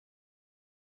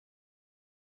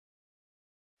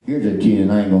Here's a key,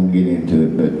 and I ain't gonna get into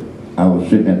it, but I was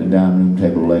sitting at the dining room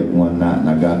table late one night, and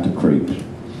I got the creeps,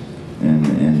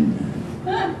 and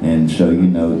so you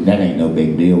know that ain't no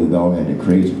big deal. We've all had the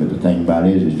creeps, but the thing about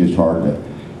it is, it's just hard to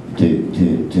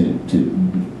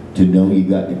know you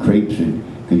got the creeps, and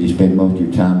because you spend most of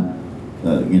your time,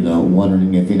 you know,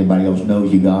 wondering if anybody else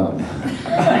knows you got them.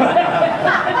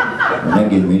 And that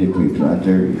gives me the creeps right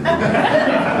there.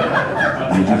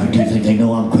 Do you think they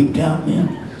know I'm creeped out,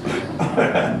 man?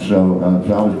 So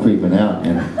I was creeping out,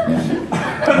 and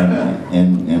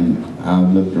I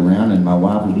looked around, and my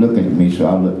wife was looking at me, so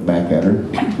I looked back at her,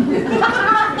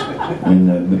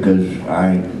 and because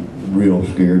I ain't real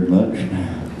scared much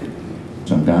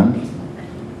sometimes,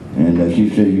 and she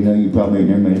said, "You know, you probably ain't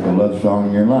never made a love song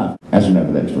in your life." That's enough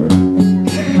of that story.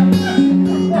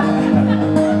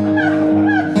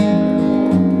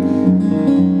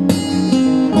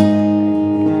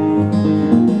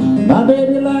 My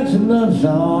baby likes a love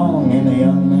song, and a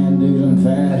young man digs them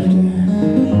fast.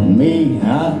 Me,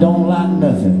 I don't like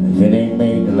nothing if it ain't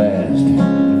made to last.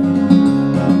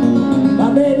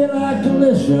 My baby likes to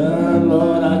listen,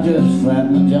 Lord, I just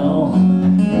flatten my jaw.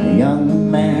 And a young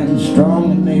man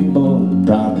strong, and they both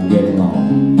try to get him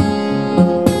on.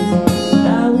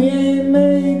 Now we ain't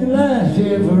made to last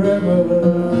here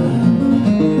forever.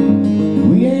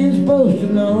 We ain't supposed to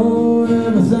know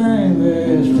everything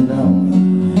there is to know.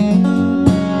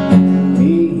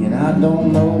 I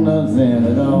don't know nothing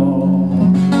at all,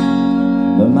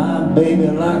 but my baby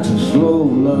likes a slow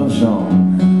love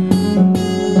song.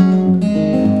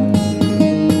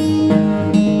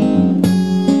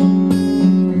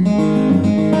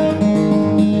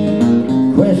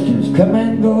 Questions come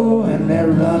and go, and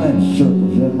they're running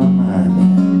circles in my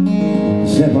mind.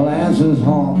 Simple answers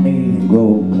haunt me and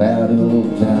grow cloudy all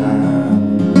the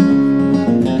time.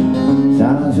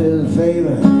 Silence is a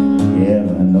favor, yeah,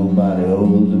 but nobody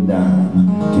owes a dime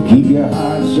to keep your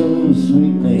heart so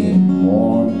sweetly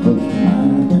warm close to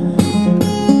mine.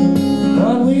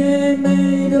 But we ain't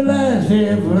made to last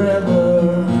here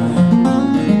forever.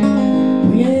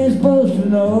 We ain't supposed to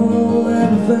know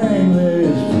everything there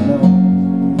is to know.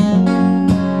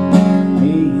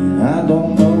 Me, I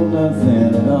don't know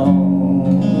nothing at all,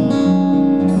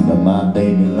 but my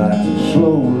baby likes a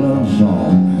slow love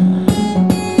song.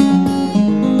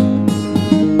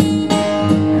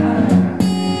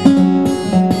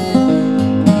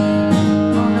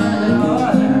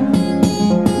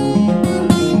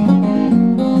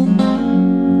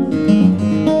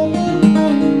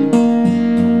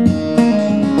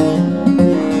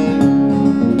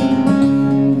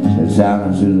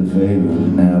 Silence is a favor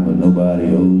now, but nobody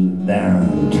owes it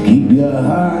down to keep your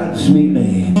heart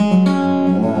sweetly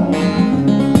warm.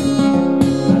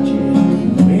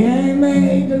 We ain't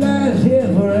made to last here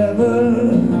forever.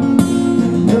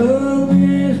 No, we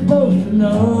ain't supposed to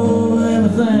know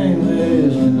everything there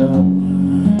is to know.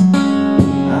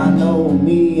 I know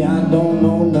me, I don't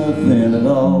know nothing at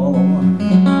all,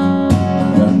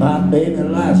 but my baby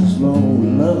likes a slow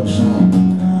love song.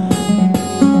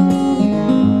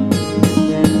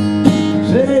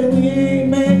 Say we ain't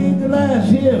made to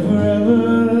last here forever.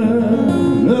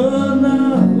 No, no,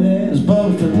 we ain't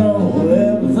supposed to know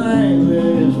everything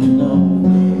there is to know.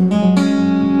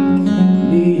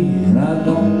 Me, I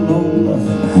don't know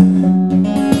nothing,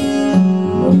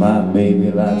 but my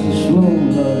baby likes a slow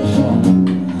love song.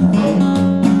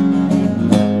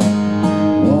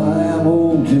 Well, I am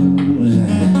old tunes,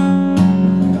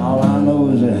 and all I know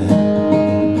is that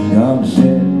come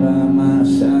sit by my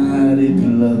side if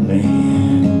you love me.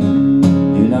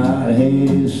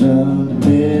 Hey, son,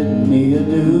 bid me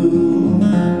adieu.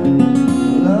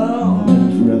 Lord,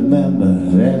 just remember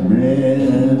that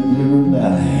red river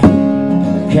valley,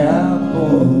 the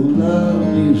cowboy who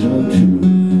loved you so true.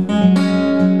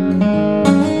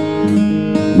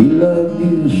 He loved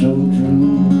you so true.